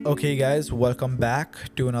Okay, guys, welcome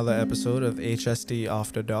back to another episode of HST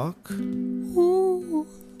After Dark.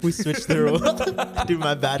 We switched the role. Dude,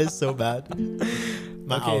 my bad is so bad.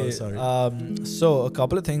 My Okay, owl, sorry. so a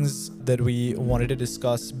couple of things that we wanted to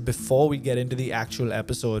discuss before we get into the actual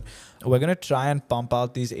episode. We're gonna try and pump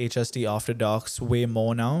out these HST After Darks way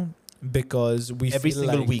more now because we Every feel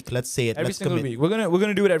single like week, let's say it. every Let's single commit. week we're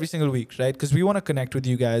gonna do it every single week, right? Because we want to connect with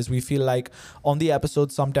you guys. We feel like on the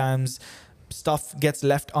episode sometimes stuff gets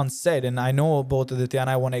left unsaid, and I know both Aditya and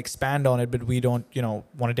I want to expand on it, but we don't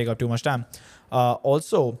want to take up too much time.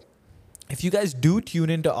 Also, if you guys do tune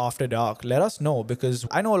into After Dark, let us know, because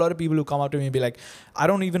I know a lot of people who come up to me and be like, I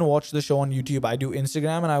don't even watch the show on YouTube. I do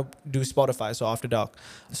Instagram and I do Spotify, so After Dark.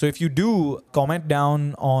 So if you do, comment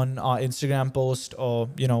down on our Instagram post or,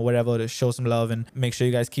 wherever, to show some love, and make sure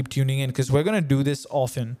you guys keep tuning in because we're going to do this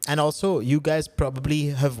often. And also, you guys probably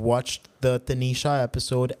have watched the Tanisha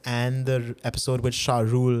episode and the episode with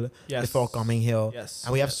Shahrul before coming here. Yes.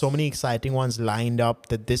 And we have so many exciting ones lined up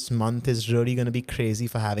that this month is really going to be crazy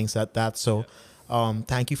for having said that. So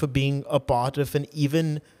thank you for being a part of an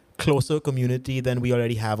even closer community than we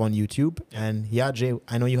already have on YouTube. And yeah, Jay,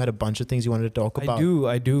 I know you had a bunch of things you wanted to talk about.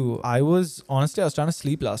 I do. I was trying to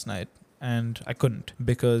sleep last night and I couldn't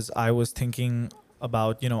because I was thinking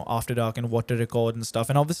about, After Dark and what to record and stuff.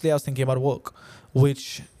 And obviously I was thinking about work,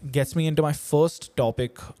 which gets me into my first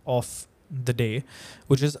topic of the day,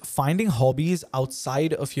 which is finding hobbies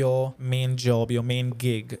outside of your main job, your main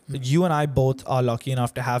gig. You and I both are lucky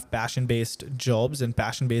enough to have passion-based jobs and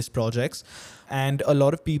passion-based projects. And a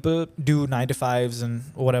lot of people do 9 to 5s and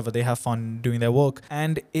whatever. They have fun doing their work.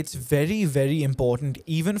 And it's very, very important,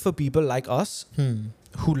 even for people like us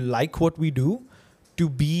who like what we do, to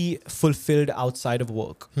be fulfilled outside of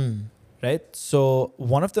work. Right? So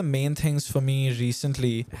one of the main things for me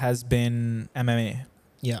recently has been MMA.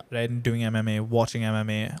 Yeah. Right? And doing MMA, watching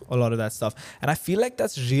MMA, a lot of that stuff. And I feel like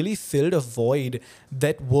that's really filled a void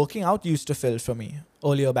that working out used to fill for me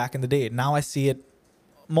earlier back in the day. Now I see it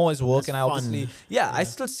more as work, As and I fun. obviously, I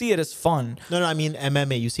still see it as fun. No, I mean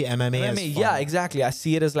MMA. You see MMA as fun. Yeah, exactly. I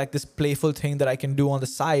see it as like this playful thing that I can do on the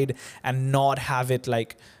side and not have it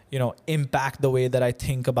like, impact the way that I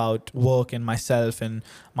think about work and myself and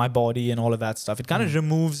my body and all of that stuff. It kind of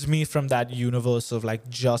removes me from that universe of like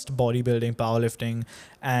just bodybuilding, powerlifting,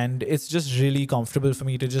 and it's just really comfortable for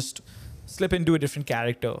me to just slip into a different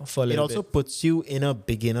character for a little bit. It also puts you in a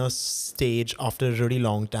beginner stage after a really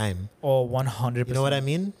long time. Oh, 100%. You know what I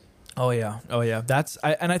mean? Oh yeah.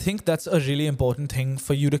 I think that's a really important thing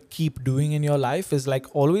for you to keep doing in your life, is like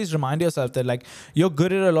always remind yourself that like you're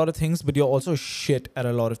good at a lot of things, but you're also shit at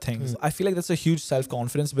a lot of things. I feel like that's a huge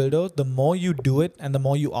self-confidence builder. The more you do it and the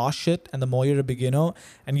more you are shit and the more you're a beginner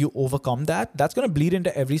and you overcome that, that's going to bleed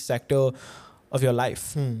into every sector of your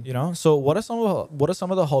life. So what are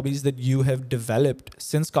some of the hobbies that you have developed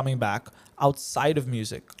since coming back outside of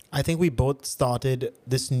music? I think we both started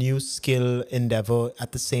this new skill endeavor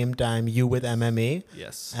at the same time, you with MMA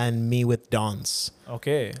Yes. and me with dance.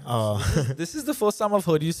 Okay. This is the first time I've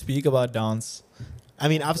heard you speak about dance. I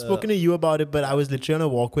mean, I've spoken to you about it, but I was literally on a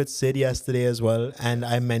walk with Sid yesterday as well. And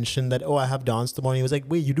I mentioned that, I have dance tomorrow. He was like,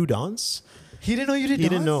 wait, you do dance? He didn't know you did He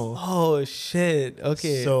dance? didn't know. Oh, shit.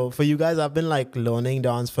 Okay. So for you guys, I've been like learning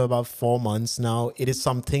dance for about 4 months now. It is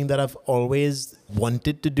something that I've always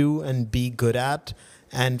wanted to do and be good at.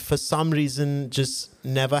 And for some reason, just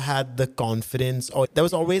never had the confidence, or there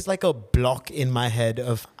was always like a block in my head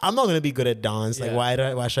of, I'm not going to be good at dance. Like,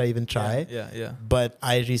 why should I even try? Yeah. But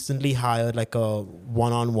I recently hired like a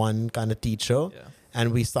one-on-one kind of teacher. Yeah.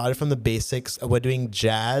 And we started from the basics. We're doing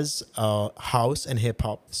jazz, house, and hip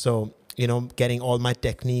hop. So, getting all my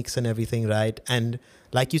techniques and everything right. And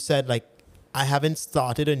like you said, like I haven't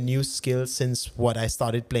started a new skill since I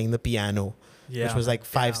started playing the piano. Which was like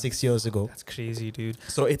 5-6 years ago. That's crazy, dude.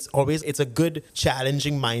 So it's a good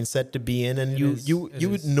challenging mindset to be in, and you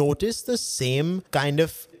would notice the same kind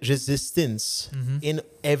of resistance in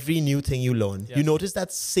every new thing you learn. Yes. You notice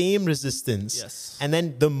that same resistance. Yes. And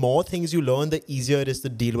then the more things you learn, the easier it is to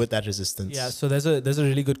deal with that resistance. Yeah, so there's a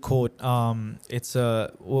really good quote.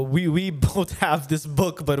 We both have this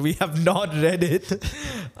book, but we have not read it.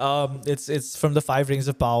 It's from the 5 Rings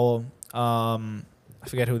of Power. I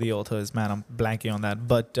forget who the author is, man. I'm blanking on that.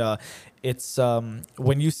 But it's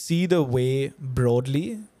when you see the way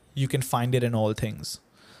broadly, you can find it in all things.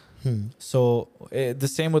 So the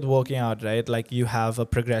same with working out, right? Like you have a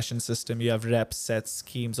progression system, you have reps, sets,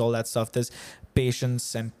 schemes, all that stuff. There's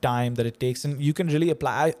patience and time that it takes, and you can really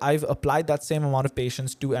apply. I've applied that same amount of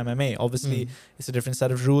patience to MMA. Obviously, it's a different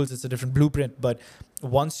set of rules, it's a different blueprint. But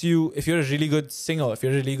if you're a really good singer, if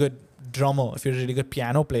you're a really good drummer, if you're a really good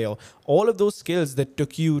piano player, all of those skills that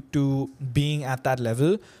took you to being at that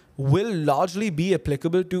level will largely be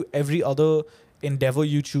applicable to every other endeavor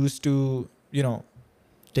you choose to,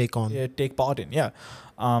 Take on. take part in. Yeah.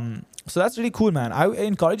 So that's really cool, man. I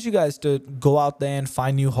encourage you guys to go out there and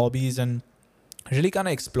find new hobbies and really kind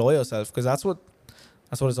of explore yourself, because that's what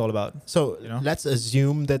it's all about. So let's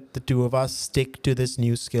assume that the two of us stick to this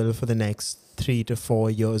new skill for the next 3 to 4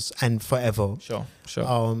 years and forever. Sure.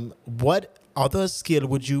 What other skill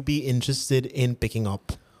would you be interested in picking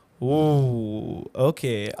up? Ooh,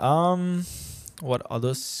 okay. What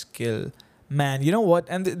other skill? Man, you know what?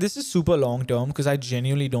 And this is super long term, because I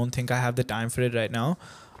genuinely don't think I have the time for it right now.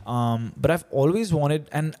 But I've always wanted,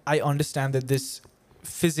 and I understand that this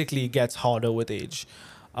physically gets harder with age.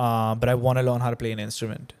 But I want to learn how to play an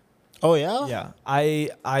instrument. Oh yeah? Yeah. I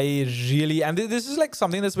really, and this is like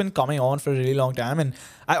something that's been coming on for a really long time. And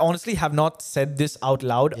I honestly have not said this out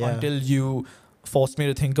loud until you forced me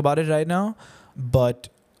to think about it right now. But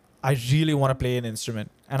I really want to play an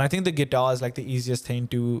instrument. And I think the guitar is like the easiest thing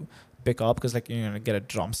to pick up, because like get a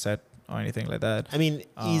drum set or anything like that. I mean,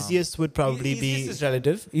 easiest would probably be...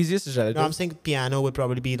 Easiest is relative. No, I'm saying piano would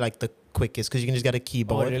probably be like the quickest, because you can just get a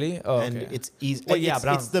keyboard. Oh, really? Oh, and okay. it's easy. Well, yeah,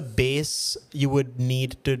 it's the base you would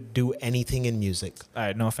need to do anything in music. All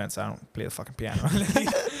right, no offense, I don't play the fucking piano.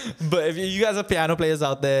 But if you guys are piano players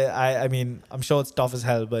out there, I mean, I'm sure it's tough as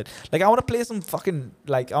hell, but like I want to play some fucking,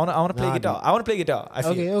 like I want to play guitar. Dude. I want to play guitar. I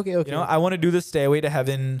feel. Okay. I want to do the Stairway to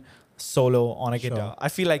Heaven solo on a guitar. I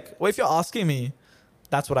feel like, if you're asking me,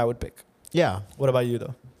 that's what I would pick. Yeah. What about you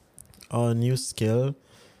though? A new skill.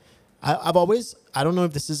 I've always, I don't know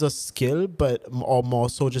if this is a skill, or more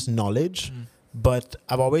so just knowledge, but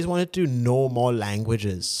I've always wanted to know more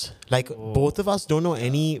languages. Like both of us don't know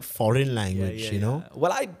any foreign language, you know?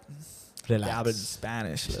 Well, I Relax. dabbled in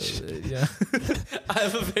Spanish. Yeah. I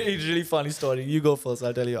have a really funny story. You go first.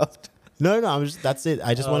 I'll tell you after. No, that's it.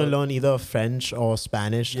 I just want to learn either French or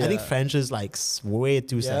Spanish. Yeah. I think French is like way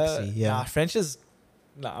too sexy. Yeah. Nah, French is...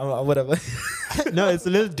 Nah, whatever. No, it's a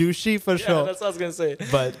little douchey for sure. That's what I was going to say.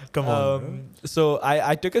 But come on. So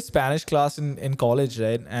I took a Spanish class in college,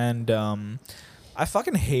 right? And I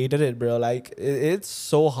fucking hated it, bro. Like, it's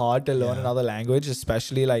so hard to learn another language,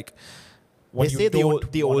 especially like... They say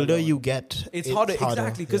the older you get, it's harder.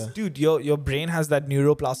 Exactly, because dude, your brain has that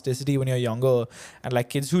neuroplasticity when you're younger, and like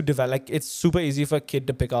kids who develop, like it's super easy for a kid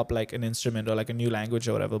to pick up like an instrument or like a new language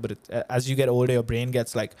or whatever. But as you get older, your brain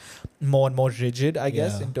gets like more and more rigid, I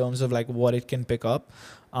guess, in terms of like what it can pick up.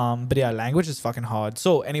 But yeah, language is fucking hard.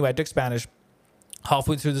 So anyway, I took Spanish.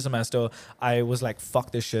 Halfway through the semester, I was like,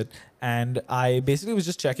 fuck this shit. And I basically was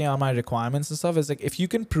just checking out my requirements and stuff. It's like, if you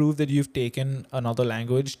can prove that you've taken another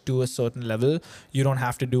language to a certain level, you don't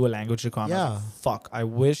have to do a language requirement. Yeah. Fuck. I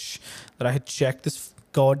wish that I had checked this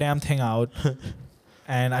goddamn thing out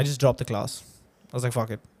and I just dropped the class. I was like,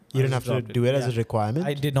 fuck it. You didn't have to do it as a requirement?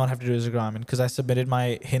 I did not have to do it as a requirement, because I submitted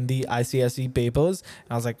my Hindi ICSE papers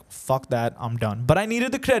and I was like, fuck that, I'm done. But I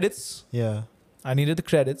needed the credits. Yeah.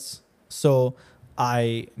 So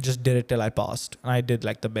I just did it till I passed. And I did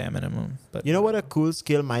like the bare minimum. But you know what a cool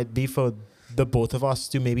skill might be for the both of us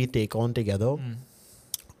to maybe take on together?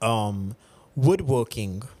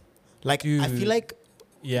 Woodworking. Like, dude, I feel like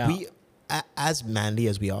yeah, we, as manly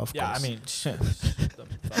as we are, of course. I mean, the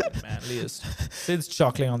fucking manliest. Sid's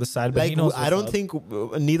chuckling on the side, but like, he knows I don't think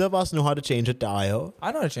neither of us know how to change a tire.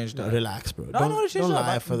 I know how to change that. Relax, bro. No, I know how to change don't that.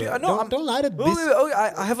 lie for that. No, Don't lie to this. Wait,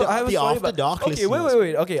 I have a the story After Dark okay, listeners.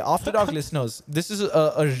 wait. Okay, After Dark listeners. This is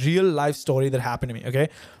a real life story that happened to me, okay?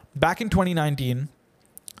 Back in 2019,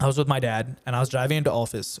 I was with my dad and I was driving into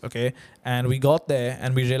office, okay? And we got there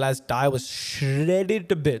and we realized tire was shredded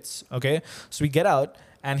to bits, okay? So we get out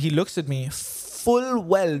and he looks at me full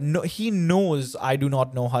well. No, he knows I do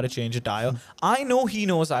not know how to change a tire. I know he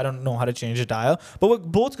knows I don't know how to change a tire, but we're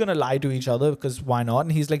both going to lie to each other, because why not?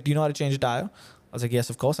 And he's like, do you know how to change a tire? I was like, yes,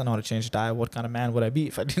 of course I know how to change a tire. What kind of man would I be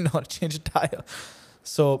if I didn't know how to change a tire?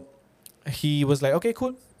 So he was like, okay,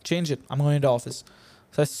 cool, change it. I'm going into office.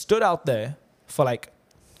 So I stood out there for like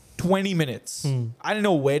 20 minutes. I didn't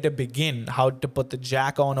know where to begin, how to put the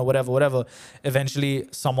jack on or whatever. Eventually,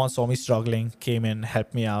 someone saw me struggling, came in,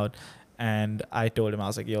 helped me out. And I told him, I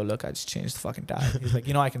was like, yo, look, I just changed the fucking tire. He's like,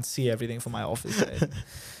 I can see everything from my office. Right?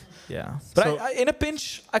 Yeah. But So- in a pinch,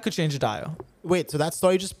 I could change a tire. Wait, so that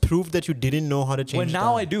story just proved that you didn't know how to change Well, the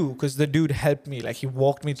now tire. I do, because the dude helped me. Like, he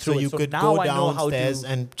walked me So through you it. So could now go I know how downstairs to...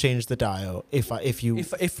 and change the tire if you...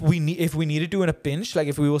 If we needed to in a pinch, like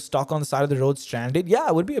if we were stuck on the side of the road stranded, yeah,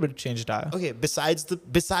 I would be able to change a tire. Okay,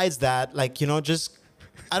 besides that, like, just,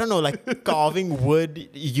 I don't know, like carving wood,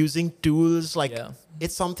 using tools, like Yeah.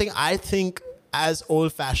 it's something I think, as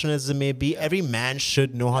old fashioned as it may be, every man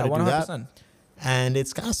should know how to do that. 100%. And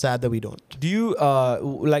it's kind of sad that we don't. Do you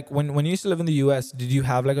like when you used to live in the US? Did you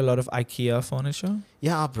have like a lot of IKEA furniture?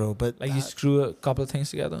 Yeah, bro, but Like you screw a couple of things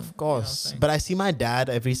together. of course. But I see my dad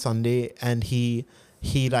every Sunday, and he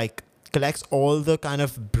like collects all the kind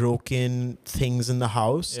of broken things in the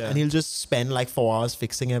house, Yeah. and he'll just spend like 4 hours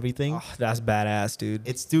fixing everything. Oh, that's badass, dude.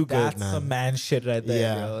 It's too good, That's man. some man shit right there,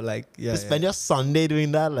 Yeah. bro. Like, yeah, Just spend your Sunday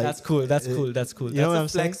doing that, like that's cool. That's uh, cool. That's cool. you know That's what a I'm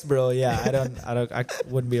saying? flex, bro. Yeah, I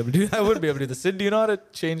wouldn't be able to do. I wouldn't be able to do this. Sid, do you know how to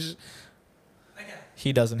change?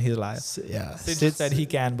 He doesn't. He's a liar. Yeah. Sid just said he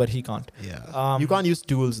can, but he can't. Yeah. You can't use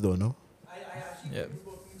tools though, no? Yeah.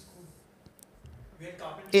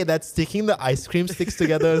 Hey, that sticking the ice cream sticks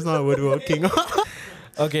together is not woodworking.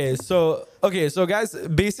 Okay, so guys,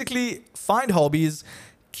 basically find hobbies.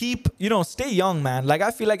 Keep, stay young, man. Like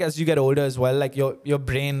I feel like as you get older as well, like your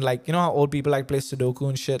brain, like how old people like play Sudoku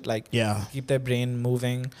and shit, like Yeah. keep their brain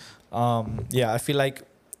moving. I feel like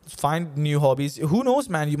find new hobbies. Who knows,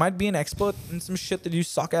 man? You might be an expert in some shit that you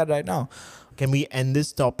suck at right now. Can we end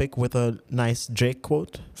this topic with a nice Drake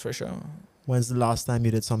quote? For sure. When's the last time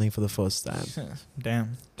you did something for the first time?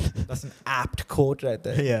 Damn, that's an apt quote right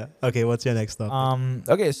there. Yeah. Okay, what's your next topic?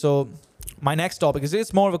 Okay, so my next topic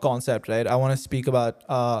it's more of a concept, right? I want to speak about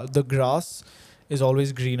the grass is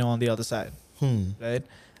always greener on the other side, right?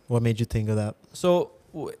 What made you think of that? So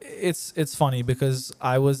it's funny because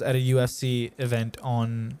I was at a UFC event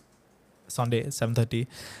on Sunday at 7:30,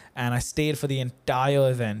 and I stayed for the entire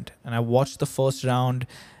event, and I watched the first round,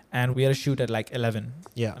 and we had a shoot at like 11.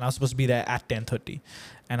 Yeah. And I was supposed to be there at 10:30.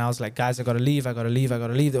 And I was like, guys, I gotta leave.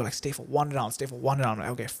 They were like, stay for one round. I'm like,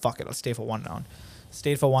 okay, fuck it, I'll stay for one round.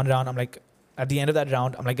 Stayed for one round. I'm like, at the end of that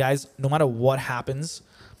round, I'm like, guys, no matter what happens,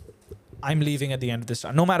 I'm leaving at the end of this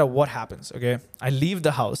round. No matter what happens, okay? I leave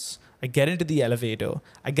the house. I get into the elevator.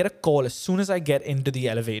 I get a call as soon as I get into the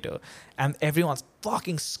elevator. And everyone's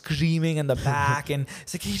fucking screaming in the back. And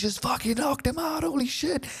it's like, he just fucking knocked him out. Holy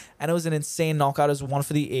shit. And it was an insane knockout. It was one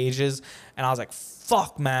for the ages. And I was like,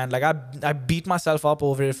 fuck, man. Like, I beat myself up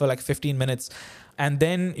over it for like 15 minutes. And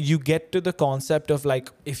then you get to the concept of like,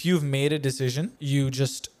 if you've made a decision, you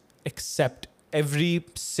just accept every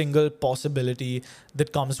single possibility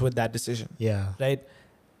that comes with that decision. Yeah. Right?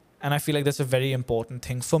 And I feel like that's a very important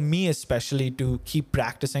thing for me, especially to keep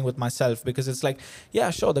practicing with myself, because it's like,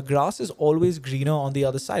 yeah, sure, the grass is always greener on the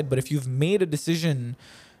other side. But if you've made a decision,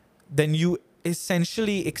 then you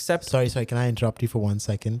essentially accept. Sorry. Can I interrupt you for 1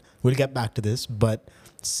 second? We'll get back to this. But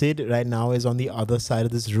Sid right now is on the other side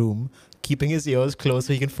of this room, keeping his ears closed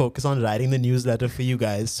so he can focus on writing the newsletter for you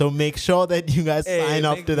guys. So make sure that you guys sign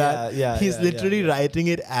up to that. He's literally writing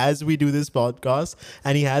it as we do this podcast,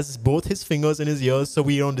 and he has both his fingers in his ears so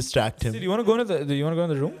we don't distract him. Do you want to go into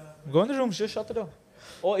the room? Go in the room. Just shut the door.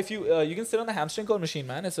 Or if you can sit on the hamstring curl machine,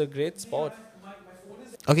 man. It's a great spot.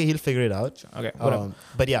 Okay, he'll figure it out. Okay, whatever.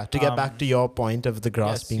 But yeah, to get back to your point of the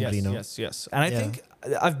grass being greener. Yes. And I think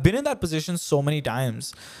I've been in that position so many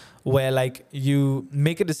times where like you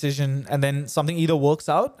make a decision and then something either works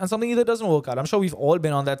out and something either doesn't work out. I'm sure we've all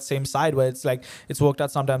been on that same side where it's like it's worked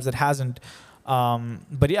out, sometimes it hasn't.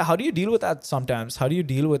 But yeah, how do you deal with that sometimes? How do you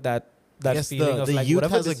deal with that feeling of the like youth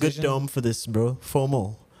whatever has a good decision- term for this, bro.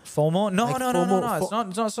 FOMO. FOMO? No. Like It's not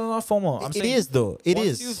FOMO. I'm It saying is though. It once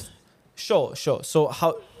is. you've- Sure. So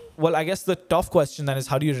how? Well, I guess the tough question then is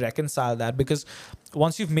how do you reconcile that? Because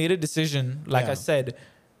once you've made a decision, like I said,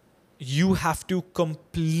 you have to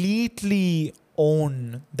completely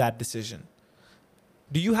own that decision.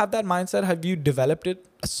 Do you have that mindset? Have you developed it?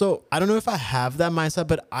 So I don't know if I have that mindset,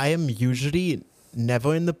 but I am usually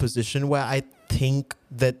never in the position where I think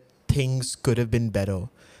that things could have been better.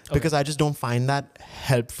 Because I just don't find that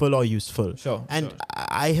helpful or useful. Sure. And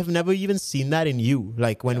I have never even seen that in you.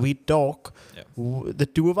 Like when we talk, the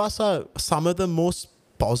two of us are some of the most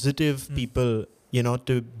positive people,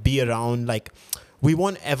 to be around. Like we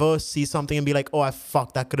won't ever see something and be like, oh,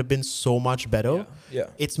 that could have been so much better. Yeah.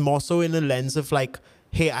 It's more so in a lens of like,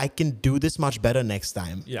 hey, I can do this much better next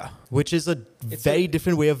time. Yeah. Which is a very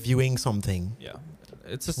different way of viewing something. Yeah.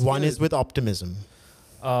 One is with optimism.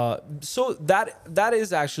 So that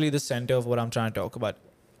is actually the center of what I'm trying to talk about.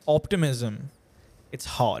 Optimism, it's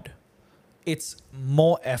hard. it's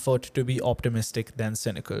more effort to be optimistic than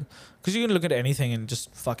cynical, because you can look at anything and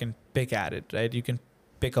just fucking pick at it, right? You can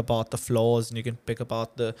pick apart the flaws, and you can pick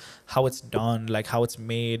apart the how it's done, like how it's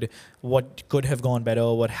made, what could have gone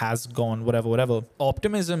better, what has gone, whatever.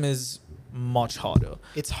 Optimism is much harder.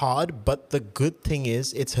 It's hard, but the good thing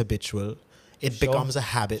is it's habitual. It becomes a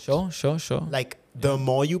habit. Sure. Like the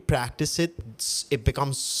more you practice it, it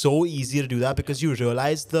becomes so easy to do that, because you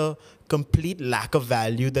realize the complete lack of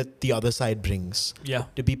value that the other side brings. Yeah.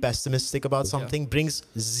 To be pessimistic about something brings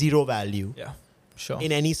zero value. Yeah. Sure.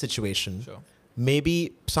 In any situation. Sure.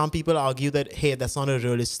 Maybe some people argue that, hey, that's not a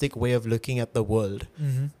realistic way of looking at the world.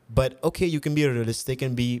 Mm-hmm. But okay, you can be realistic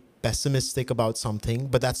and be pessimistic about something,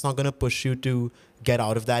 but that's not going to push you to get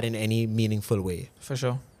out of that in any meaningful way. For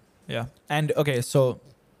sure. Yeah. And okay, so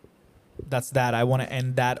that's that. I want to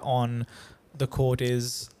end that on the quote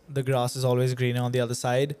is, the grass is always greener on the other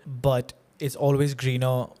side, but it's always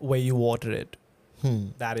greener where you water it.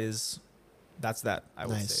 That's that, I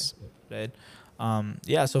would say. Right.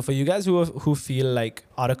 Yeah. So for you guys who feel like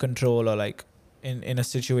out of control, or like in a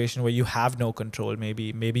situation where you have no control,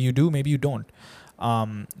 maybe you do, maybe you don't.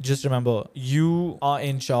 Just remember, you are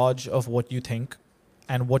in charge of what you think,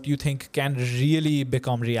 and what you think can really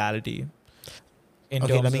become reality.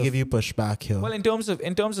 Let me give you pushback here. Well, in terms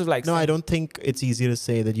of like... No, I don't think it's easy to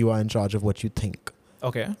say that you are in charge of what you think.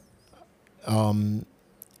 Okay.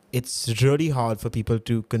 It's really hard for people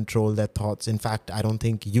to control their thoughts. In fact, I don't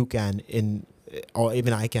think you can, or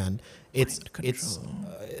even I can.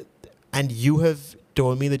 And you have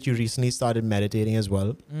told me that you recently started meditating as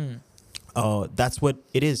well. That's what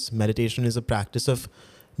it is. Meditation is a practice of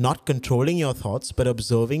not controlling your thoughts, but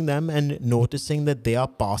observing them and noticing that they are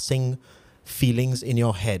passing feelings in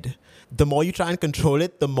your head. The more you try and control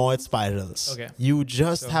it, the more it spirals. Okay. You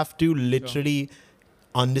just have to literally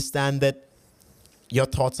understand that your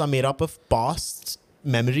thoughts are made up of past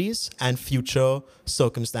memories and future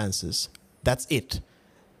circumstances. That's it.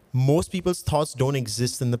 Most people's thoughts don't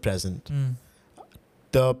exist in the present.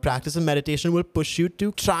 The practice of meditation will push you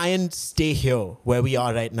to try and stay here where we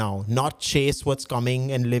are right now, not chase what's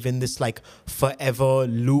coming and live in this like forever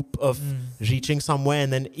loop of reaching somewhere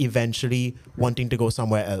and then eventually wanting to go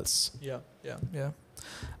somewhere else. Yeah.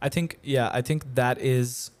 I think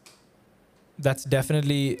that's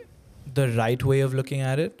definitely the right way of looking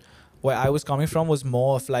at it. Where I was coming from was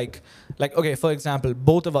more of like, okay, for example,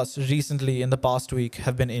 both of us recently in the past week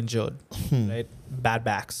have been injured, right? Bad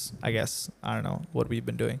backs, I guess. I don't know what we've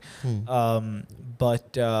been doing.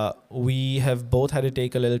 But we have both had to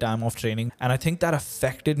take a little time off training. And I think that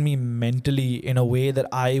affected me mentally in a way that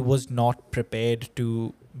I was not prepared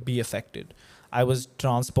to be affected. I was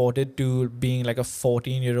transported to being like a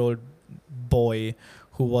 14-year-old boy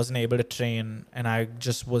who wasn't able to train, and I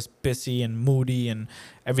just was pissy and moody and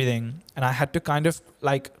everything. And I had to kind of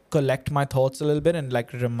like collect my thoughts a little bit and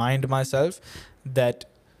like remind myself that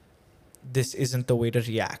this isn't the way to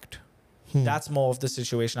react. That's more of the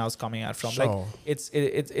situation I was coming at from. Sure. Like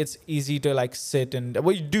it's easy to like sit and,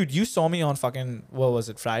 well, dude, you saw me on fucking, what was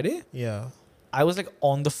it, Friday? Yeah. I was like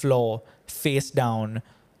on the floor, face down,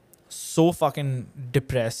 so fucking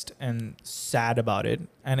depressed and sad about it,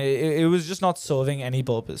 and it was just not serving any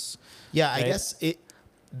purpose. Yeah, right? I guess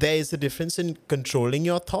there is a difference in controlling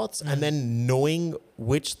your thoughts and then knowing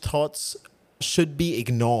which thoughts should be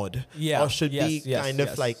ignored or should be kind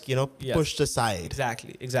of like, pushed aside.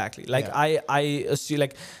 Exactly. Like I assume,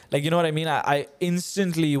 like you know what I mean? I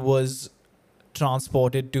instantly was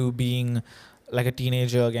transported to being like a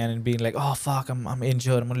teenager again and being like, oh fuck, I'm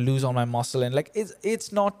injured, I'm gonna lose all my muscle, and like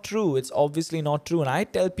it's not true. It's obviously not true. And I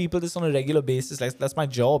tell people this on a regular basis. Like that's my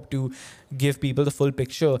job, to give people the full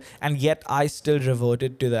picture, and yet I still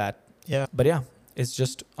reverted to that. Yeah. But yeah, it's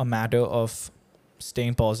just a matter of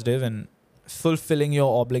staying positive and fulfilling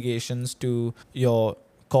your obligations to your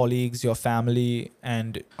colleagues, your family,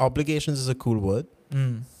 and obligations is a cool word.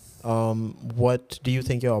 What do you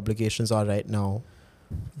think your obligations are right now?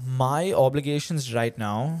 My obligations right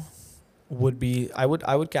now would be, I would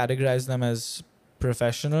categorize them as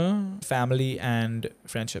professional, family, and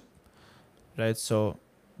friendship, right? So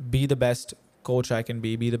be the best coach I can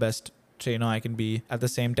be the best trainer I can be. At the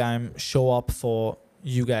same time, show up for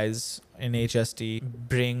you guys in HST,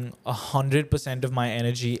 bring 100% of my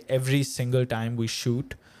energy every single time we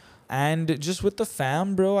shoot. And just with the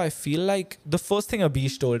fam, bro, I feel like the first thing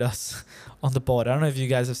Abish told us on the pod, I don't know if you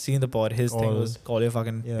guys have seen the pod, his thing was call your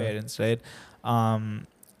fucking parents, right? And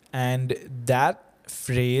that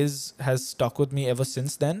phrase has stuck with me ever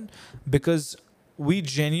since then, because we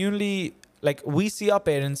genuinely, like, we see our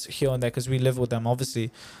parents here and there because we live with them, obviously.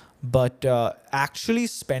 but actually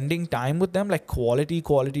spending time with them, like quality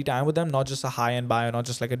time with them, not just a high-end buy or not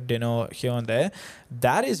just like a dinner here and there,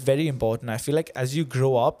 that is very important. I feel like as you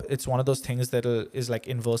grow up, it's one of those things that is like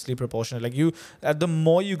inversely proportionate. Like the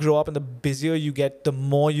more you grow up and the busier you get, the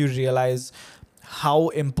more you realize how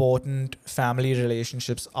important family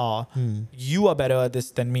relationships are. You are better at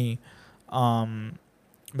this than me,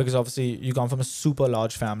 because obviously you come from a super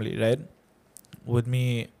large family, right? With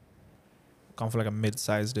me, come from like a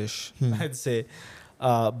mid-sized dish, I'd say.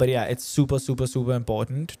 But yeah, it's super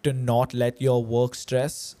important to not let your work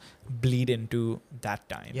stress bleed into that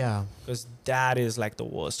time. Yeah. Because that is like the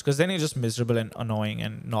worst. Because then you're just miserable and annoying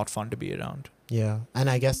and not fun to be around. Yeah. And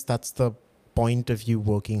I guess that's the point of you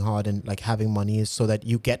working hard and like having money, is so that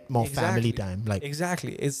you get more family time. Like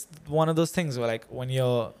exactly. It's one of those things where like when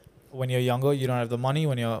you're younger, you don't have the money.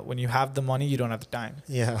 When you have the money, you don't have the time.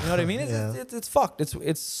 Yeah. You know what I mean? It's it's fucked.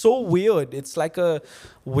 It's so weird. It's like a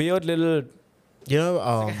weird little, you know, it's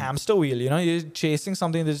like a hamster wheel. You know, you're chasing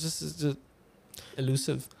something that's just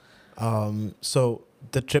elusive. So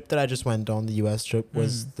the trip that I just went on, the US trip,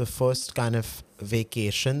 was the first kind of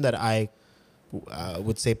vacation that I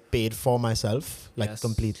would say paid for myself, like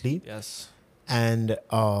completely. Yes. And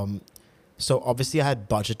so obviously I had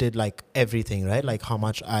budgeted like everything, right? Like how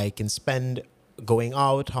much I can spend going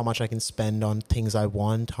out, how much I can spend on things I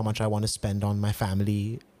want, how much I want to spend on my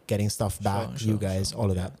family, getting stuff back, you guys, all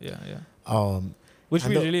of that. Yeah. Which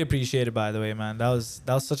we really appreciated, by the way, man. That was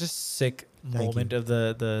such a sick moment of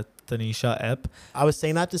the Tanisha ep. I was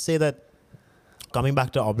saying that to say that, coming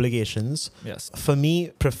back to obligations, yes, for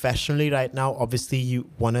me professionally right now, obviously you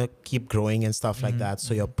want to keep growing and stuff like that,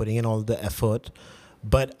 so you're putting in all the effort.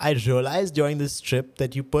 But I realized during this trip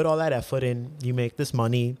that you put all that effort in, you make this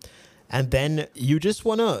money, and then you just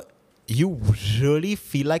you really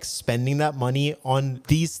feel like spending that money on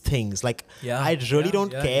these things. Like, I really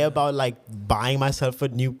don't care about like buying myself a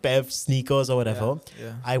new pair of sneakers or whatever.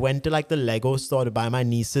 I went to like the Lego store to buy my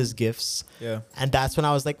nieces gifts. And that's when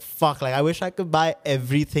I was like, fuck, like I wish I could buy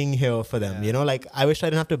everything here for them. You know, like I wish I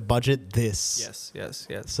didn't have to budget this. Yes.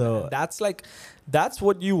 So that's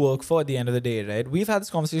what you work for at the end of the day, right? We've had this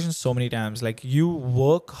conversation so many times. Like, you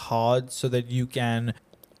work hard so that you can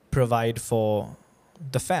provide for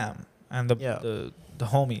the fam and the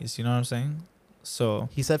homies, you know what I'm saying? So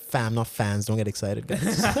he said fam, not fans. Don't get excited,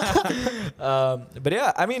 guys. But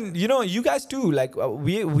yeah, I mean, you know, you guys too. Like,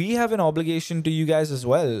 we have an obligation to you guys as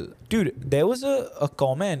well, dude. There was a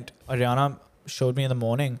comment Ariana showed me in the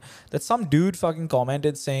morning that some dude fucking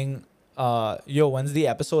commented saying, yo, when's the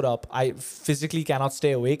episode up? I physically cannot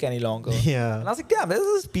stay awake any longer. Yeah. And I was like, damn,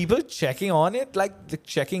 there's people checking on it, like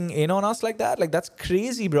checking in on us like that. Like, that's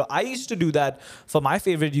crazy, bro. I used to do that for my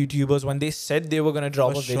favorite YouTubers when they said they were going to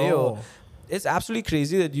drop a video. It's absolutely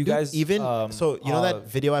crazy that you guys even so you know that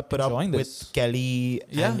video I put up with Kelly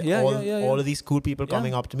and all of these cool people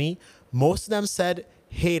coming up to me. Most of them said,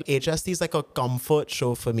 hey, HST is like a comfort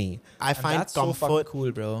show for me. I find that's comfort so fucking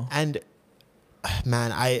cool, bro. And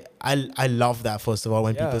man, I love that, first of all,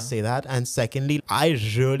 when people say that. And secondly, I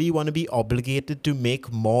really want to be obligated to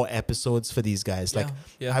make more episodes for these guys. Like,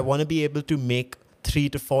 I want to be able to make 3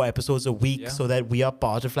 to 4 episodes a week so that we are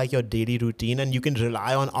part of like your daily routine and you can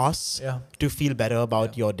rely on us to feel better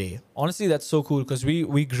about your day. Honestly, that's so cool, because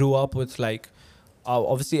we grew up with like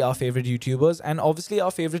obviously our favorite YouTubers and obviously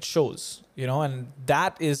our favorite shows, you know, and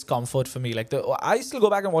that is comfort for me. Like, I still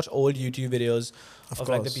go back and watch old YouTube videos of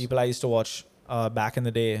like the people I used to watch back in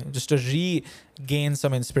the day, just to regain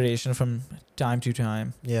some inspiration from time to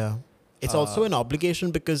time. Yeah. It's also an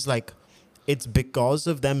obligation because like, it's because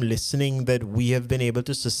of them listening that we have been able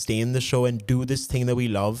to sustain the show and do this thing that we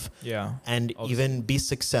love. Yeah. And even be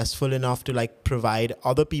successful enough to like provide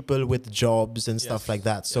other people with jobs and stuff like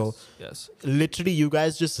that. So literally you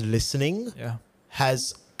guys just listening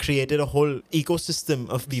has created a whole ecosystem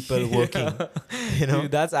of people working. You know?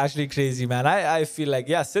 Dude, that's actually crazy, man. I feel like,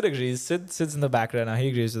 Sid agrees. Sid sits in the background now. He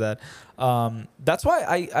agrees with that. That's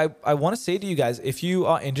why I want to say to you guys, if you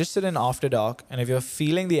are interested in After Dark and if you're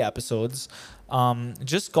feeling the episodes,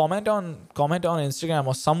 just comment on Instagram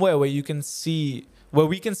or somewhere where we can see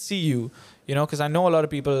you, you know, because I know a lot of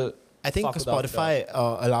people. I think Spotify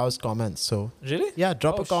allows comments. So really? Yeah,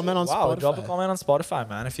 drop a comment on Spotify. Drop a comment on Spotify,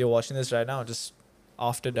 man. If you're watching this right now, just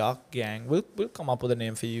After Dark Gang. We'll come up with a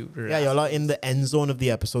name for you. Yeah, y'all are in the end zone of the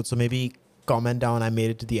episode, so maybe comment down, I made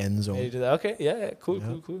it to the end zone. Okay, cool.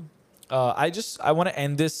 I want to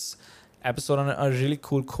end this episode on a really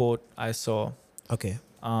cool quote I saw. Okay.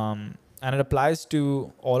 And it applies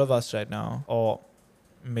to all of us right now, or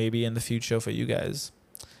maybe in the future for you guys.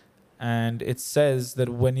 And it says that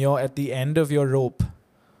when you're at the end of your rope,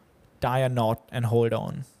 tie a knot and hold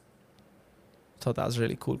on. Thought that was a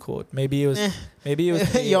really cool quote. Maybe it was. Maybe it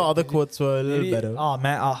was. Your other quotes were a little better. Oh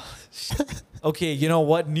man. Okay, you know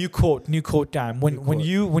what? New quote time. When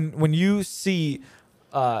you see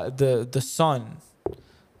the sun,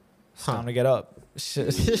 it's time to get up.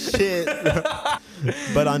 Shit.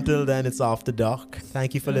 But until then, it's After Dark.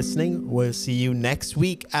 Thank you for listening. We'll see you next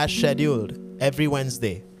week as scheduled, every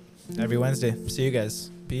Wednesday. Every Wednesday. See you guys.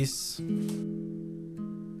 Peace.